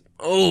was,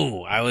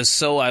 I was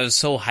so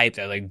hyped.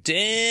 I was like,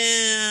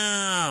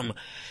 damn!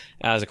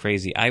 That was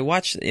crazy. I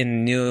watched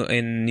in New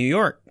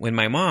York with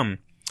my mom.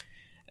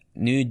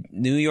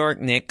 New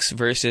York Knicks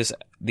versus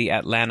the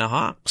Atlanta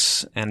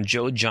Hawks, and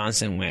Joe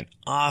Johnson went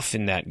off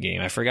in that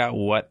game. I forgot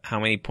how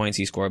many points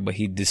he scored, but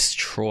he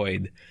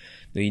destroyed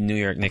the New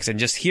York Knicks. And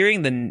just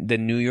hearing the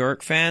New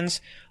York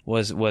fans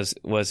was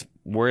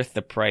worth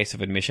the price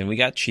of admission. We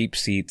got cheap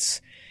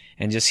seats,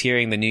 and just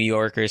hearing the New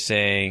Yorkers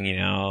saying,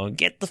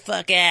 get the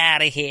fuck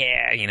out of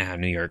here. You know how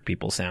New York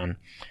people sound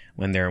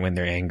when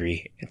they're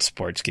angry at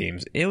sports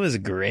games. It was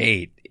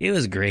great.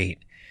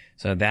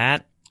 So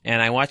that,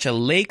 and I watched a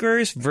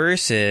Lakers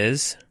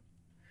versus,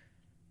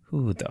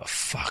 who the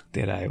fuck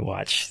did I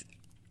watch?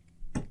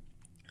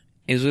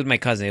 It was with my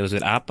cousin. It was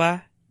with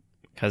Appa,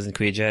 cousin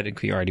Kuya Jed and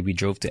Kuya Artie. We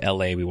drove to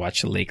LA. We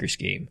watched the Lakers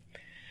game.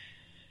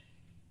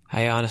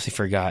 I honestly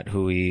forgot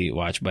who we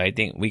watched, but I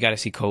think we got to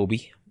see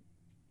Kobe.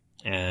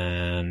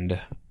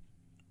 And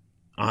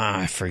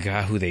I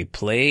forgot who they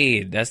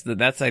played.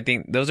 That's I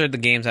think those are the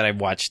games that I've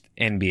watched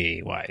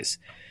NBA wise.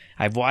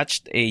 I've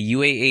watched a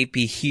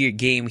UAAP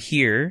game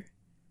here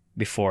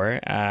before.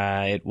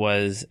 It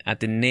was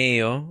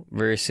Ateneo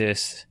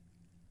versus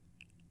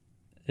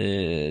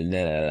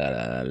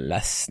not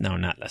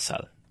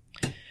LaSalle.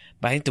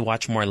 But I need to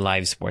watch more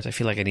live sports. I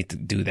feel like I need to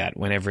do that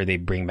whenever they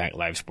bring back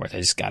live sports. I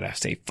just gotta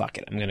say, fuck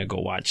it. I'm gonna go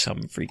watch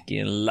some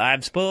freaking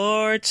live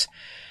sports.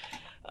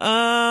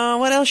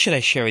 What else should I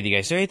share with you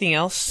guys? Is there anything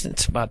else?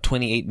 It's about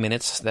 28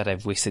 minutes that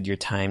I've wasted your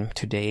time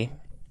today.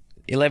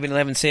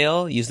 11/11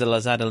 sale. Use the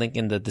Lazada link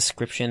in the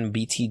description.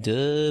 BT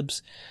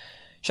Dubs.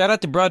 Shout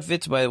out to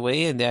Broadfits, by the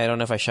way. And I don't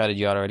know if I shouted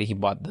you out already. He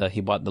bought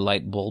the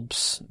light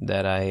bulbs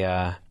that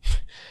I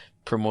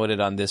promoted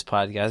on this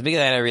podcast,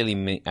 because I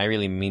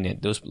really mean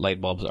it. Those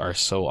light bulbs are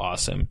so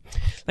awesome.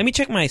 Let me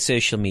check my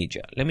social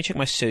media.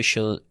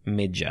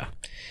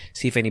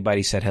 See if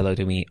anybody said hello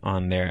to me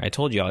on there. I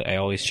told you I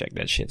always check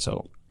that shit.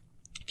 So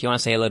if you want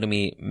to say hello to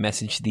me,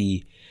 message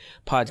the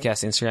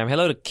podcast Instagram.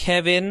 Hello to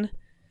Kevin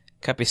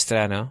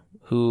Capistrano,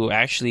 who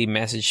actually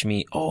messaged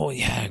me. Oh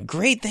yeah,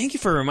 great. Thank you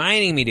for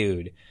reminding me,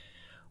 dude.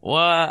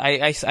 Well,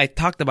 I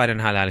talked about it in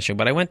Halal Show,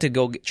 but I went to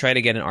go try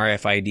to get an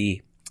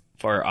RFID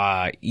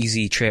for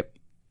easy trip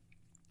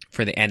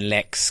for the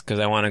NLEX, because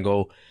I want to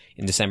go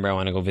in December. I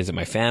want to go visit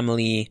my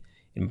family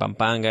in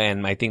Pampanga,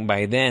 and I think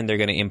by then they're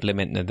going to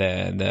implement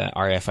the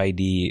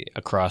RFID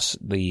across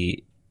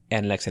the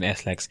NLEX and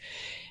SLEX.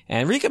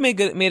 And Rika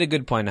made a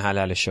good point in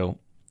Halal Show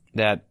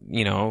that,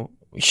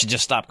 we should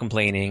just stop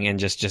complaining and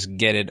just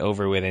get it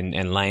over with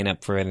and line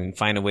up for it and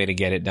find a way to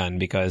get it done,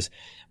 because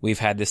we've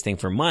had this thing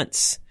for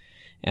months.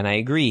 And I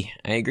agree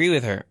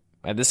with her.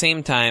 At the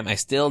same time, I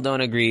still don't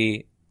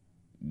agree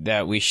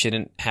that we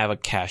shouldn't have a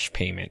cash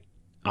payment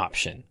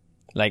option.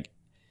 Like,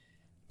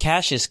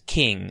 cash is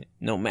king.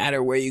 No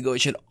matter where you go,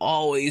 it should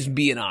always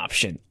be an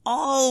option.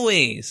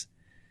 Always.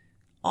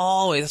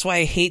 Always. That's why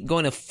I hate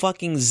going to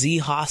fucking Z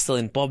Hostel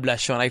in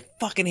Poblacion. I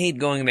fucking hate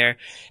going there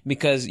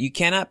because you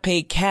cannot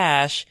pay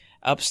cash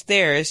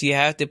upstairs. You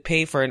have to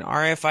pay for an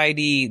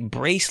RFID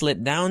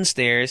bracelet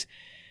downstairs.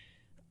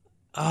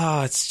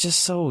 Oh, it's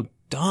just so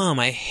dumb.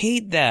 I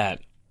hate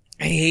that.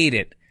 I hate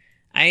it.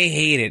 I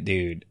hate it,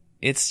 dude.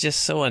 It's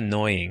just so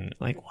annoying.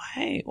 Like,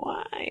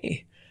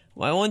 why?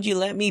 Why won't you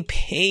let me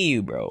pay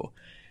you, bro?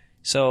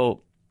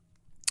 So,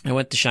 I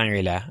went to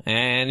Shangri-La,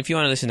 and if you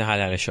want to listen to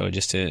Halala Show,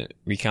 just to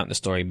recount the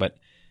story, but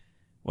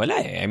wala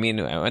eh. I mean,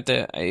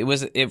 it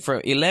was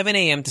from 11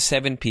 a.m. to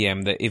 7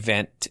 p.m. The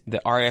event,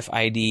 the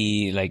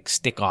RFID like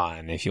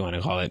stick-on, if you want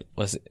to call it,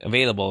 was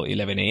available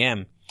 11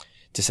 a.m.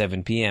 to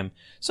 7 p.m.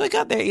 So I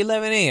got there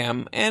 11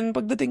 a.m. and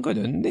pagdating ko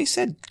dun, they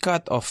said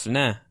cut off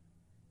na.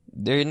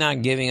 They're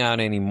not giving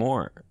out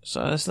anymore. So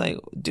I was like,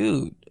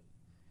 dude,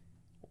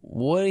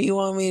 what do you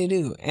want me to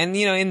do? And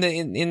you know, in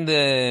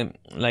the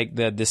like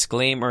the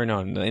disclaimer, no,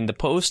 in the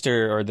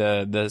poster or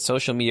the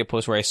social media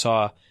post where I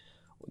saw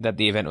that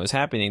the event was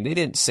happening, they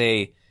didn't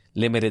say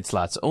limited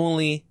slots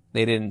only.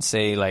 They didn't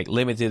say like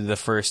limited to the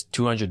first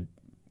 200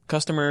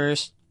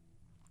 customers.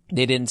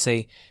 They didn't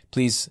say,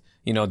 please,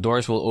 you know,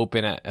 doors will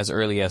open as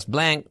early as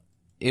blank.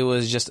 It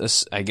was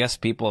just, I guess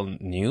people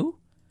knew.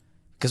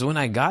 Because when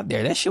I got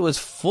there, that shit was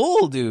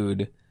full,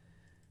 dude.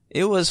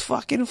 It was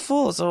fucking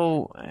full.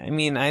 So, I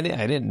mean, I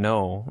didn't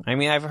know. I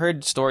mean, I've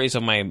heard stories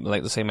of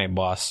let's say my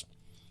boss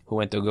who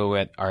went to go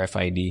at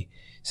RFID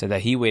said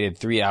that he waited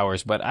 3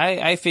 hours. But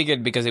I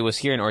figured because it was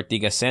here in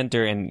Ortigas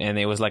Center and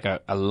it was like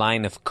a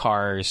line of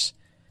cars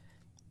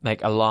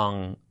like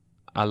along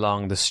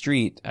the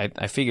street,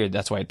 I figured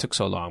that's why it took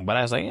so long. But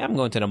I was like, I'm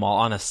going to the mall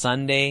on a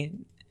Sunday.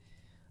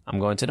 I'm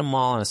going to the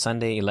mall on a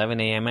Sunday, 11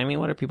 a.m. I mean,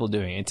 what are people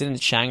doing? It's in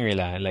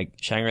Shangri-La, like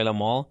Shangri-La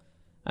Mall.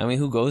 I mean,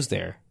 who goes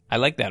there? I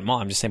like that mall.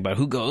 I'm just saying, but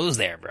who goes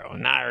there, bro?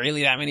 Not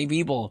really that many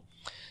people.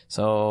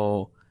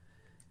 So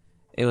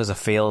it was a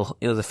fail.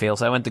 It was a fail.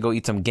 So I went to go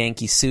eat some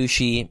Genki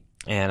sushi,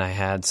 and I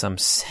had some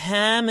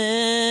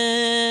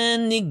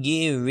salmon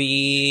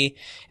nigiri,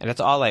 and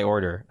that's all I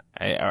order.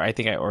 I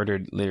think I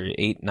ordered literally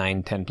 8,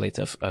 9, 10 plates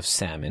of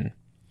salmon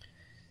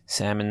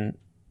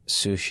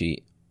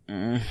sushi.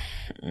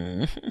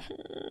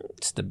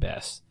 It's the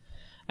best.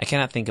 I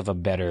cannot think of a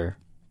better,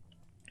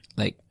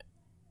 like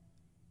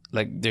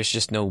there's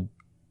just no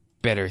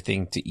better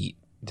thing to eat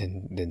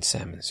than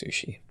salmon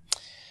sushi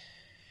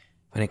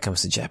when it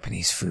comes to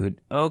Japanese food.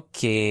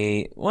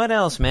 Okay, what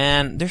else,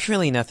 man? There's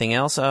really nothing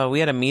else. We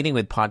had a meeting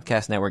with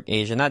Podcast Network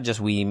Asia, not just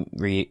we,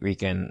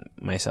 Rika and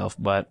myself,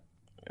 but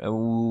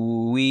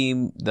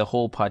the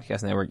whole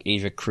Podcast Network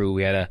Asia crew.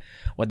 We had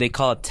what they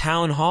call a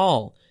town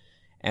hall.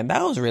 And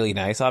that was really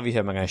nice. Obviously,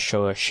 I'm not going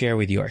to share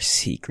with you our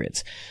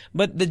secrets.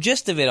 But the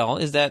gist of it all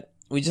is that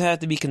we just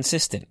have to be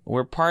consistent.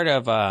 We're part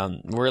of,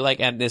 we're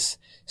like at this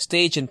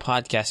stage in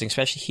podcasting,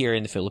 especially here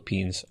in the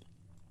Philippines,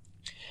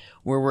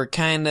 where we're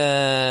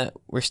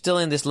still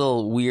in this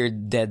little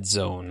weird dead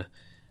zone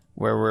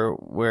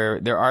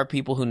where there are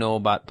people who know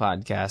about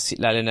podcasts,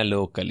 lalo na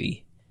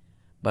locally,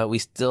 but we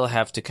still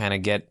have to kind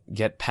of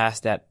get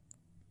past that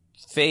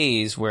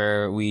phase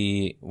where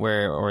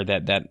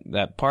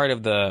that part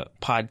of the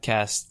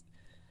podcast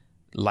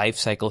life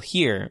cycle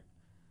here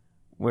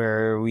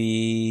where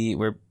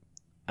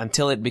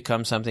until it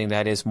becomes something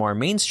that is more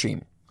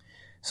mainstream.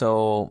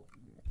 So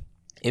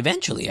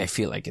eventually I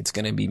feel like it's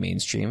going to be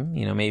mainstream,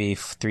 you know, maybe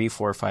 3,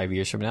 4, 5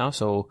 years from now.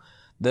 So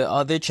the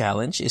other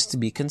challenge is to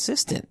be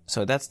consistent.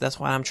 So that's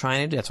what I'm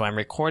trying to do. That's why I'm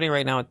recording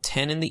right now at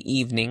 10 in the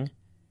evening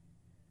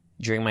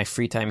during my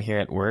free time here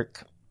at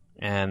work,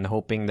 and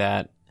hoping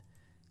that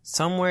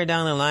somewhere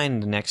down the line in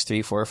the next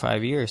 3, 4,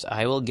 5 years,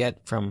 I will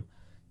get from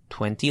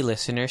 20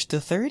 listeners to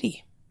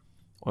 30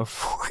 or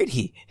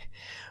 40.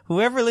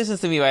 Whoever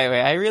listens to me, by the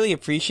way, I really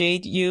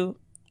appreciate you.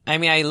 I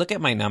mean, I look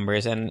at my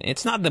numbers and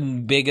it's not the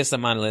biggest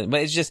amount,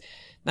 but it's just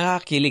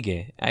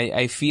nakakilig eh.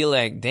 I feel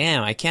like,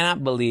 damn, I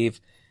cannot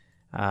believe,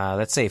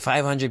 let's say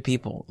 500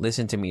 people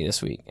listen to me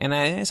this week.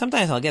 And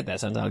sometimes I'll get that.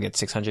 Sometimes I'll get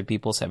 600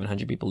 people,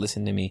 700 people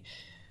listen to me.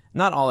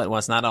 Not all at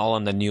once, not all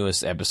on the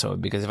newest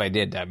episode, because if I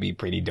did, that'd be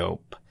pretty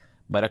dope.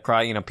 But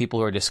across, you know, people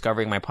who are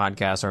discovering my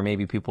podcast, or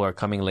maybe people who are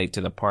coming late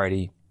to the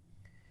party,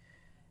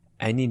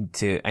 I need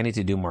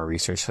to do more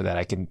research so that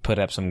I can put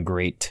up some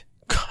great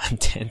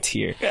content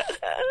here.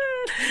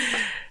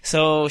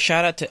 So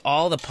shout out to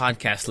all the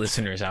podcast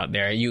listeners out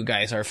there. You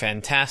guys are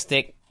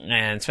fantastic.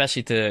 And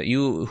especially to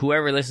you,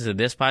 whoever listens to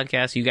this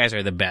podcast, you guys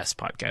are the best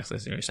podcast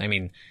listeners. I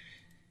mean,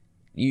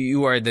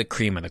 you are the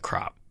cream of the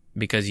crop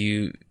because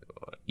you're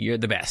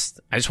the best.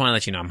 I just want to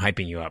let you know I'm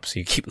hyping you up so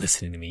you keep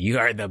listening to me. You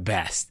are the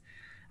best.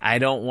 I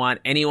don't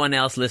want anyone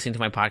else listening to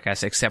my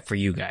podcast except for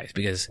you guys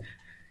because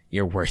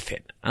you're worth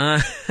it.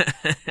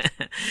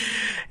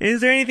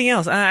 Is there anything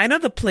else? I know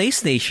the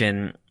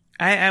PlayStation.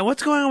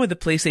 What's going on with the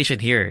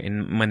PlayStation here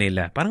in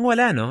Manila? Parang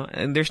wala, no?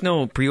 And there's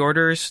no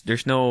pre-orders.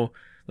 There's no,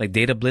 like,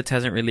 Data Blitz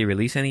hasn't really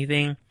released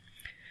anything.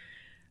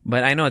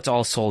 But I know it's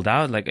all sold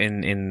out. Like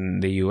in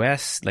the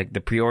US, like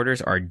the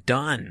pre-orders are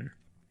done.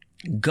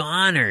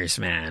 Goners,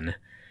 man.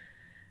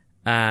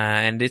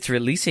 And it's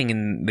releasing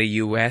in the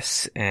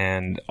US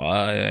and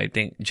I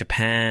think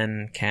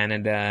Japan,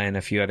 Canada, and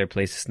a few other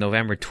places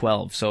November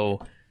 12th. So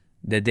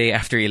the day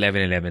after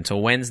 11/11. So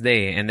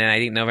Wednesday. And then I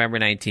think November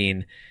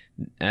 19th,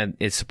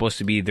 it's supposed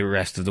to be the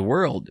rest of the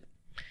world.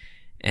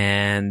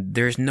 And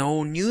there's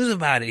no news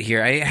about it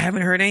here. I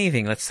haven't heard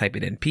anything. Let's type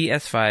it in.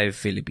 PS5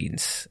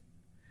 Philippines.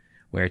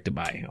 Where to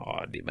buy?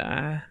 Oh,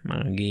 diba?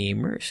 Mga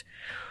gamers.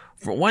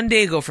 For 1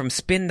 day ago from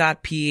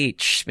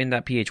spin.ph.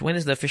 Spin.ph. When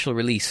is the official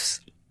release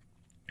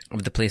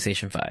of the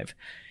PlayStation 5?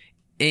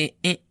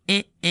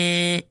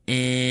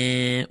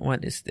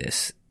 What is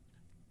this?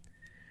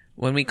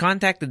 When we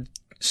contacted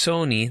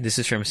Sony, this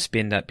is from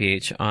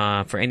spin.ph,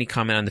 for any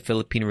comment on the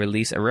Philippine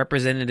release, a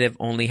representative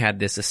only had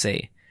this to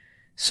say.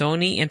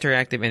 Sony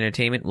Interactive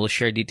Entertainment will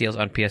share details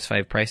on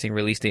PS5 pricing,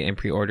 release date, and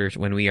pre-orders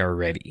when we are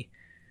ready.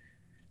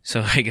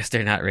 So I guess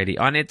they're not ready.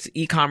 On its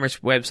e-commerce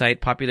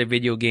website, popular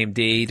video game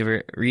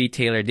data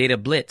retailer Data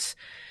Blitz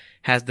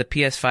has the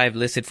PS5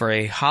 listed for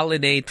a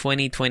holiday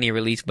 2020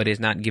 release, but is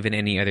not given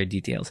any other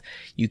details.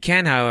 You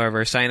can,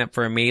 however, sign up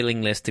for a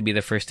mailing list to be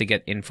the first to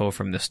get info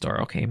from the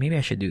store. Okay, maybe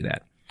I should do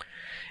that.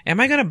 Am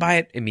I going to buy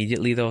it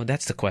immediately, though?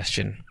 That's the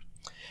question.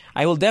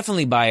 I will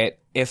definitely buy it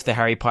if the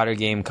Harry Potter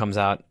game comes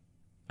out.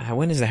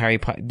 When is the Harry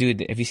Potter...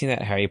 Dude, have you seen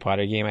that Harry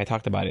Potter game? I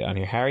talked about it on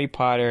here. Harry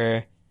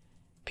Potter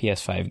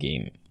PS5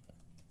 game.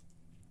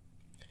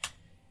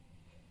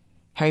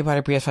 Harry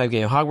Potter PS5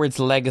 game. Hogwarts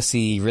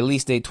Legacy.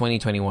 Release date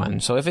 2021.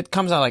 So if it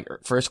comes out like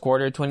first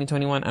quarter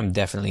 2021, I'm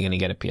definitely going to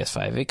get a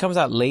PS5. If it comes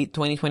out late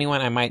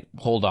 2021, I might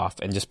hold off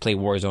and just play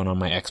Warzone on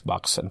my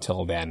Xbox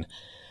until then.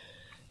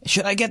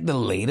 Should I get the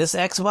latest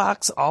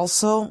Xbox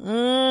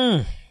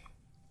also?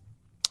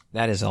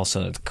 That is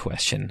also the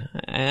question.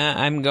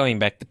 I'm going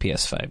back to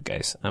PS5,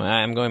 guys.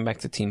 I'm going back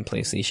to Team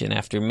PlayStation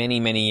after many,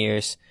 many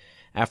years.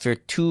 After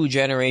 3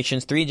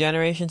 generations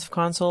of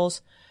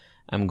consoles,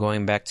 I'm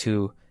going back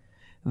to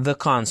the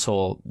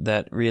console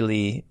that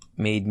really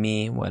made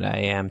me what I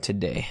am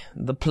today.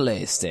 The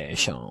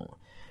PlayStation.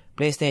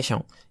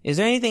 PlayStation. Is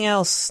there anything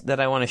else that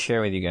I want to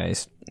share with you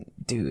guys?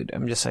 Dude,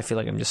 I feel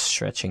like I'm just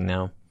stretching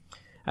now.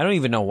 I don't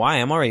even know why.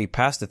 I'm already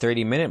past the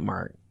 30-minute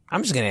mark.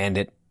 I'm just going to end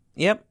it.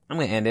 Yep, I'm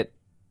going to end it.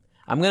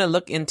 I'm going to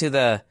look into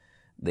the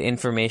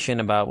information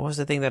about, what was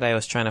the thing that I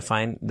was trying to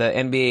find? The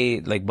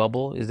NBA, like,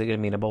 bubble. Is there going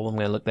to be a bubble? I'm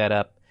going to look that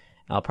up.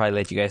 I'll probably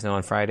let you guys know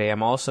on Friday.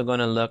 I'm also going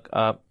to look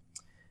up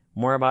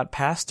more about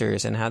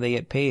pastors and how they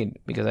get paid,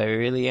 because I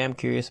really am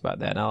curious about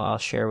that. I'll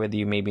share with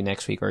you maybe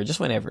next week or just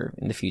whenever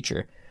in the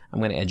future. I'm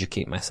going to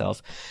educate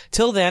myself.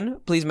 Till then,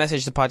 please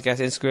message the podcast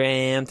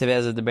Instagram,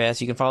 Tevez of the Best.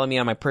 You can follow me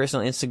on my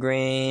personal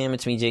Instagram.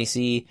 It's me,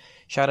 JC.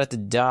 Shout out to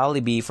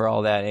Jollibee for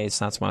all that.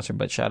 It's not sponsored,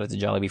 but shout out to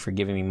Jollibee for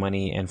giving me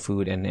money and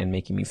food and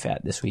making me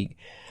fat this week.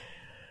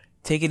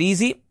 Take it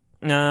easy.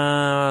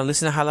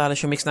 Listen to Hala Hala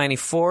Show Mix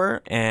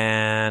 94,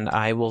 and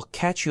I will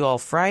catch you all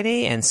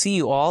Friday and see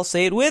you all.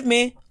 Say it with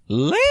me.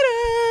 Later!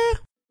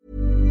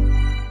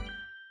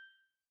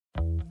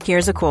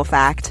 Here's a cool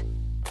fact.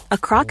 A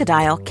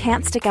crocodile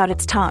can't stick out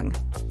its tongue.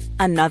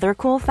 Another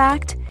cool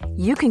fact,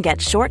 you can get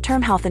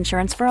short-term health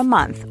insurance for a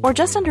month or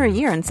just under a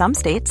year in some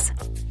states.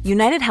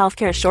 United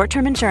Healthcare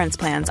short-term insurance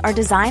plans are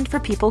designed for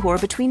people who are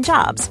between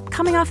jobs,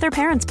 coming off their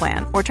parents'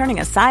 plan, or turning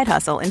a side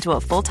hustle into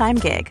a full-time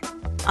gig.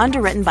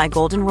 Underwritten by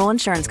Golden Rule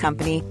Insurance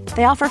Company,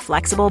 they offer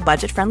flexible,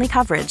 budget-friendly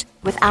coverage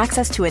with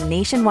access to a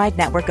nationwide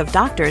network of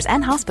doctors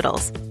and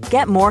hospitals.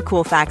 Get more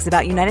cool facts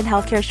about United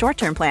Healthcare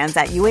short-term plans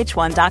at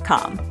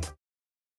uh1.com.